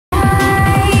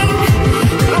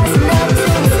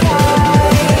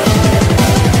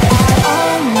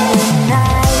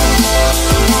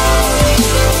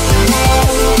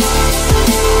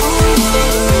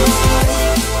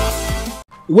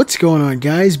What's going on,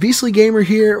 guys? Beastly Gamer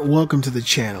here. Welcome to the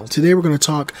channel. Today we're going to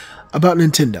talk about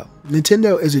Nintendo.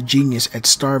 Nintendo is a genius at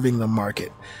starving the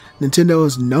market. Nintendo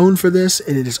is known for this,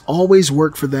 and it has always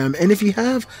worked for them. And if you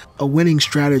have a winning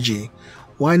strategy,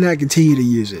 why not continue to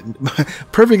use it?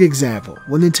 Perfect example.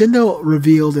 When Nintendo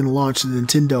revealed and launched the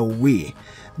Nintendo Wii,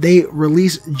 they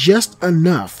released just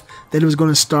enough that it was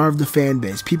going to starve the fan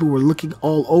base. People were looking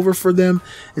all over for them,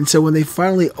 and so when they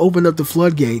finally opened up the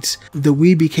floodgates, the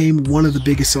Wii became one of the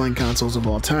biggest selling consoles of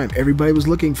all time. Everybody was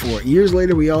looking for it. Years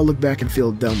later, we all look back and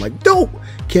feel dumb, like, no!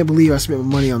 Can't believe I spent my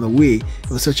money on the Wii. It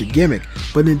was such a gimmick.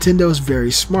 But Nintendo is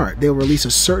very smart. They'll release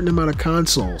a certain amount of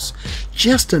consoles,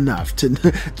 just enough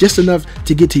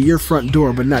to get to your front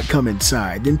door, but not come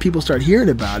inside. Then people start hearing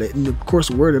about it, and of course,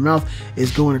 word of mouth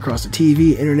is going across the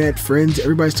TV, internet, friends.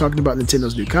 Everybody's talking about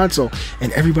Nintendo's new console,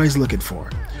 and everybody's looking for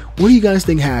it. What do you guys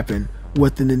think happened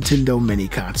with the Nintendo Mini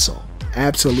console?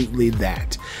 Absolutely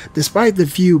that. Despite the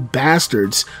few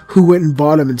bastards who went and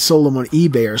bought them and sold them on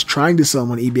eBay, or is trying to sell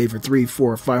them on eBay for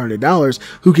 $300, $400, $500,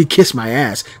 who could kiss my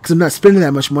ass, because I'm not spending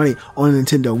that much money on a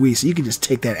Nintendo Wii, so you can just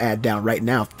take that ad down right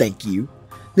now, thank you.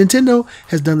 Nintendo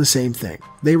has done the same thing.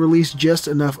 They released just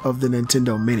enough of the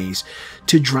Nintendo Minis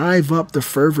to drive up the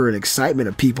fervor and excitement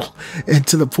of people, and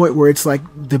to the point where it's like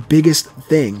the biggest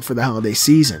thing for the holiday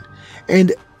season.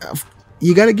 And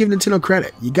you got to give Nintendo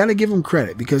credit. You got to give them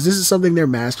credit, because this is something they're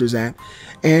masters at.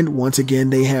 And once again,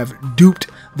 they have duped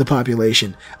the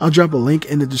population. I'll drop a link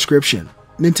in the description.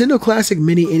 Nintendo Classic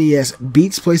Mini NES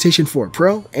beats PlayStation 4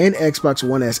 Pro and Xbox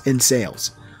One S in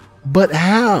sales. But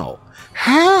how?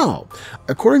 How?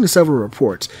 According to several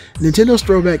reports, Nintendo's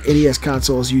throwback NES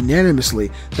console is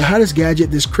unanimously the hottest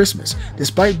gadget this Christmas,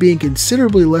 despite being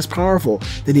considerably less powerful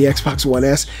than the Xbox One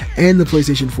S and the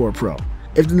PlayStation 4 Pro.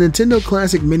 If the Nintendo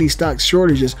Classic Mini stock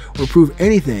shortages will prove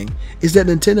anything, is that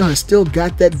Nintendo has still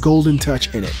got that golden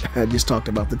touch in it. I just talked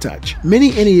about the touch. Mini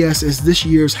NES is this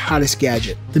year's hottest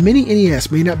gadget. The Mini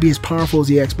NES may not be as powerful as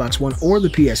the Xbox One or the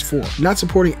PS4, not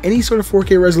supporting any sort of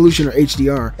 4K resolution or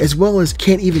HDR, as well as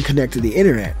can't even connect to the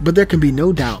internet, but there can be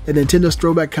no doubt that Nintendo's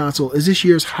throwback console is this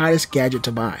year's hottest gadget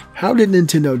to buy. How did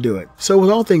Nintendo do it? So with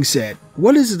all things said,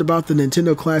 what is it about the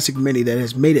Nintendo Classic Mini that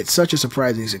has made it such a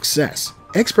surprising success?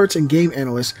 Experts and game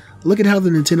analysts look at how the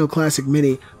Nintendo Classic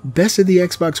Mini bested the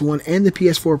Xbox One and the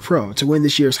PS4 Pro to win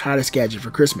this year's hottest gadget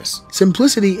for Christmas.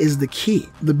 Simplicity is the key.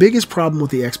 The biggest problem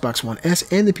with the Xbox One S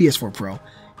and the PS4 Pro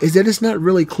is that it's not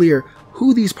really clear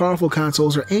who these powerful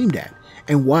consoles are aimed at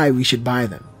and why we should buy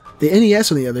them. The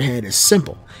NES, on the other hand, is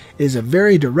simple. It is a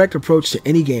very direct approach to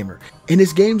any gamer, and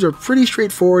its games are pretty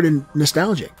straightforward and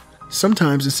nostalgic.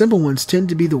 Sometimes the simple ones tend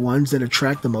to be the ones that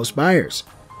attract the most buyers.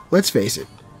 Let's face it,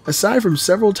 aside from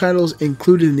several titles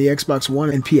included in the Xbox One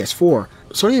and PS4,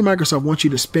 Sony and Microsoft want you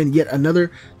to spend yet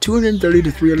another $230 to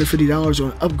 $350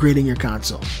 on upgrading your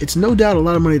console. It's no doubt a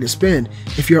lot of money to spend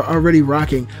if you're already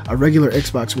rocking a regular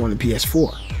Xbox One and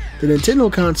PS4. The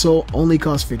Nintendo console only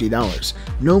costs $50,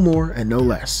 no more and no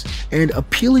less, and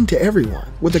appealing to everyone.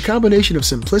 With a combination of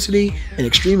simplicity and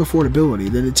extreme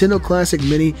affordability, the Nintendo Classic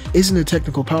Mini isn't a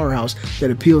technical powerhouse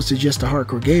that appeals to just the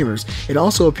hardcore gamers, it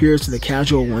also appeals to the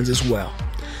casual ones as well.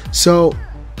 So,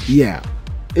 yeah,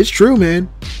 it's true,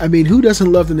 man. I mean, who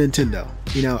doesn't love the Nintendo?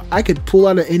 You know, I could pull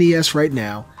out an NES right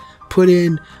now, put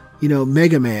in,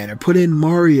 Mega Man, or put in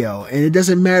Mario, and it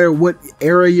doesn't matter what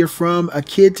era you're from, a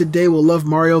kid today will love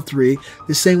Mario 3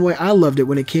 the same way I loved it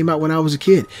when it came out when I was a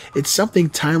kid. It's something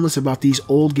timeless about these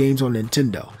old games on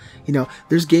Nintendo.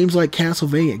 There's games like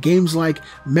Castlevania, games like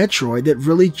Metroid that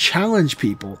really challenge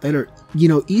people, that are,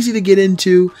 easy to get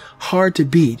into, hard to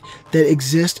beat, that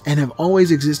exist and have always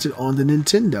existed on the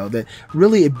Nintendo, that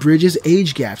really, it bridges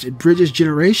age gaps, it bridges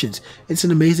generations. It's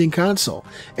an amazing console.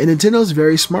 And Nintendo's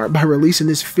very smart by releasing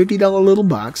this $50 little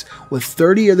box with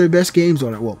 30 of their best games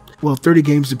on it. Well, 30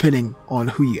 games depending on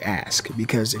who you ask,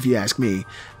 because if you ask me,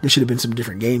 there should have been some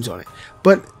different games on it.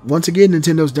 But once again,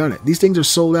 Nintendo's done it. These things are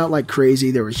sold out like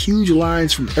crazy. There were huge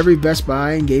lines from every Best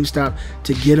Buy and GameStop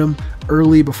to get them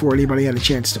early before anybody had a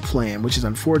chance to play them, which is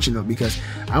unfortunate because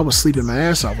I was sleeping my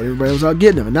ass off when everybody was out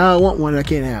getting them, and now I want one and I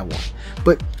can't have one.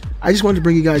 But I just wanted to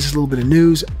bring you guys this little bit of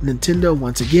news. Nintendo,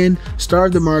 once again,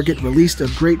 starved the market, released a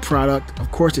great product.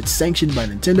 Of course, it's sanctioned by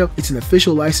Nintendo. It's an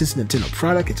official licensed Nintendo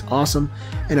product. It's awesome,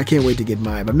 and I can't wait to get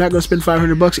mine. But I'm not going to spend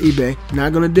 $500 eBay.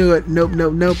 Not going to do it. Nope,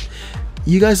 nope, nope.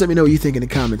 You guys let me know what you think in the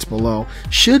comments below.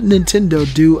 Should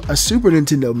Nintendo do a Super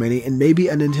Nintendo Mini and maybe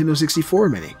a Nintendo 64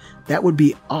 Mini? That would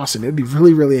be awesome. It would be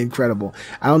really, really incredible.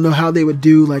 I don't know how they would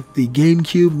do like the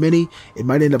GameCube Mini. It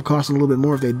might end up costing a little bit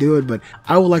more if they do it, but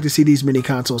I would like to see these mini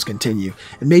consoles continue.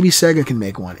 And maybe Sega can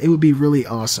make one. It would be really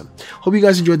awesome. Hope you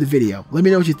guys enjoyed the video. Let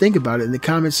me know what you think about it in the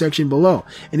comment section below.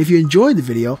 And if you enjoyed the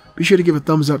video, be sure to give a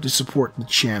thumbs up to support the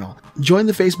channel. Join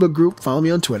the Facebook group, follow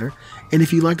me on Twitter, and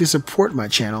if you'd like to support my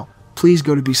channel, please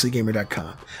go to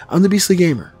beastlygamer.com. I'm the Beastly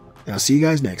Gamer, and I'll see you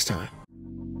guys next time.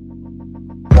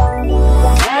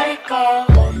 Let it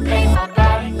go, make my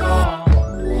body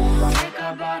go. Take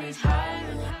our bodies high.